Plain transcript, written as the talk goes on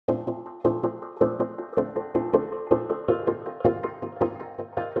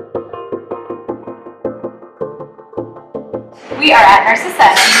We are at Narcissa,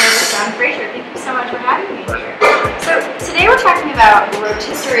 and I'm here with John Fraser. Thank you so much for having me here. So today we're talking about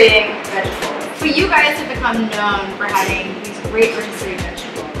rotisserieing vegetables. So you guys have become known for having these great rotisserie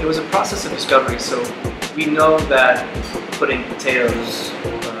vegetables. It was a process of discovery, so we know that putting potatoes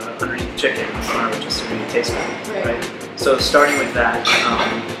underneath chicken on our rotisserie tastes good, right? So starting with that,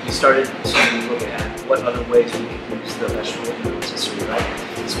 we started to look at what other ways we could use the vegetable in the rotisserie,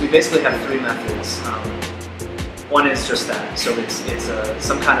 right? So we basically have three methods. One is just that, so it's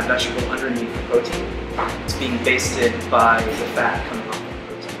some kind of vegetable underneath the protein. It's being basted by the fat coming off the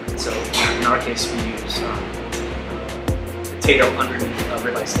protein. Right? So in our case, we use potato underneath a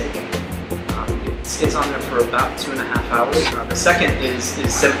ribeye steak. It sits on there for about 2.5 hours. The second is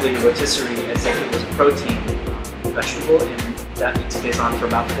simply rotisserie as if it was a protein vegetable, and that stays on for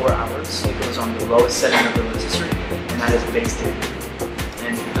about 4 hours. It goes on the lowest setting of the rotisserie, and that is basted.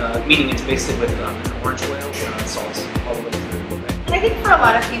 Meaning it's basted with an orange oil sauce all the way through. Right? And I think for a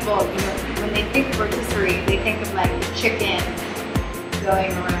lot of people, when they think of rotisserie, they think of like the chicken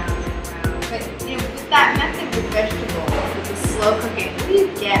going around and around. But with that method with vegetables, with the slow cooking, what do you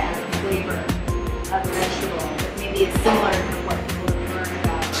get out of the flavor of the vegetable that maybe is similar to what people learn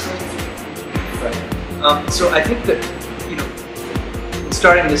about rotisserie? Right. So I think that in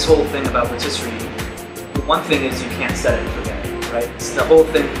starting this whole thing about rotisserie, the one thing is you can't set it and forget it. Right? It's the whole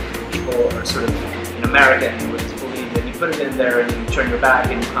thing people are sort of, in America anyways, believe that you put it in there and you turn your back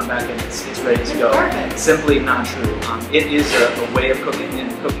and you come back and it's ready to go. It's simply not true. It is a way of cooking,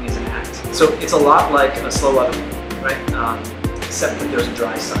 and cooking is an act. So it's a lot like a slow oven, right? Except that there's a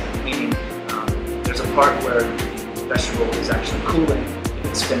dry side, meaning there's a part where the vegetable is actually cooling if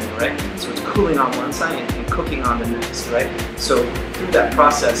it's spinning, right? So it's cooling on one side and cooking on the next, right? So through that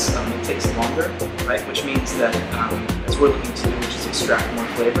process, it takes longer, right? Which means that as we're looking to do, which is extract more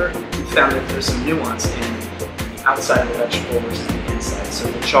flavor, we found that there's some nuance in the outside of the vegetable versus the inside. So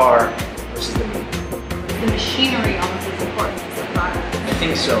the char versus the meat. The machinery almost as important as the product. I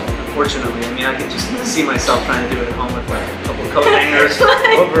think so, unfortunately. I mean, I can just see myself trying to do it at home with like a couple of coat hangers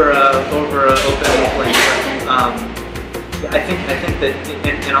over open flame. I think that,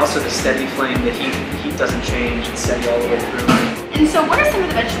 and also the steady flame, the heat doesn't change, it's steady all the way through. And so what are some of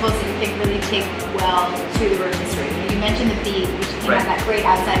the vegetables that you think really take well to the rotisserie? You mentioned the beet, which can have that great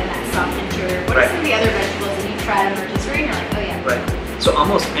outside and that soft interior. What are some of the other vegetables that you tried on the rotisserie and you're like, oh yeah? Right. So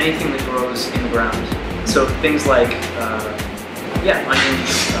almost anything that grows in the ground. So things like,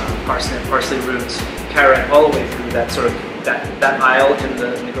 onions, parsnip, parsley roots, carrot, all the way through that sort of that aisle in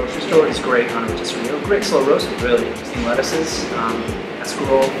the grocery store is great on a rotisserie. Great slow roasted, really. Interesting lettuces,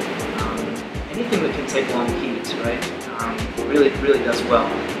 escarole, anything that can take long heat, right? Really does well.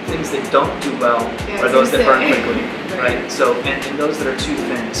 Things that don't do well are those that burn quickly, right? So and those that are too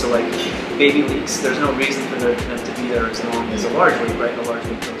thin. So like baby leeks, there's no reason for them to be there as long as a large leek, right? A large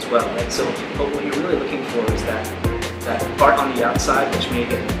leek goes well, right? So but what you're really looking for is that part on the outside which may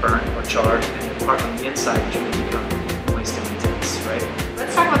get burnt or charred, and the part on the inside which may become moist and intense, right?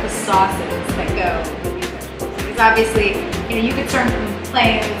 Let's talk about the sauces that go with these vegetables. Because obviously, you could start from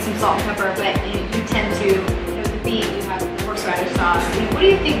plain with some salt and pepper, but you tend to, with the beet, you have horseradish sauce. What do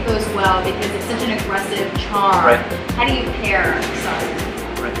you think goes well, because it's such an aggressive char? Right. How do you pair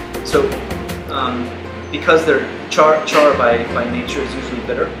sauces? Right. So, because they're char by nature is usually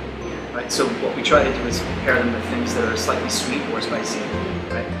bitter, right? So what we try to do is pair them with things that are slightly sweet or spicy,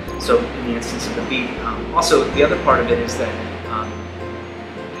 right? So in the instance of the beet, also the other part of it is that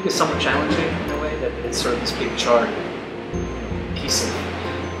it is somewhat challenging in a way that it's sort of this big charred piece of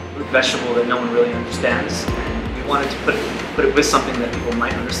root vegetable that no one really understands. And we wanted to put it with something that people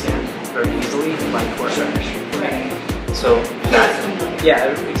might understand very easily, like horseradish. Right. So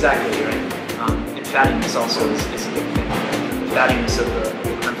yeah, exactly, right. And fattiness also is a big thing. The fattiness of the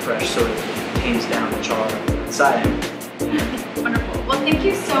creme fraiche sort of tames down the char inside. Wonderful. Well, thank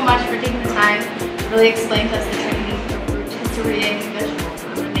you so much for taking the time to really explain to us the technique of rotisserieing vegetables.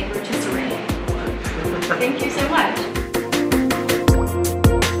 I'm going to make rotisserie. Thank you so much.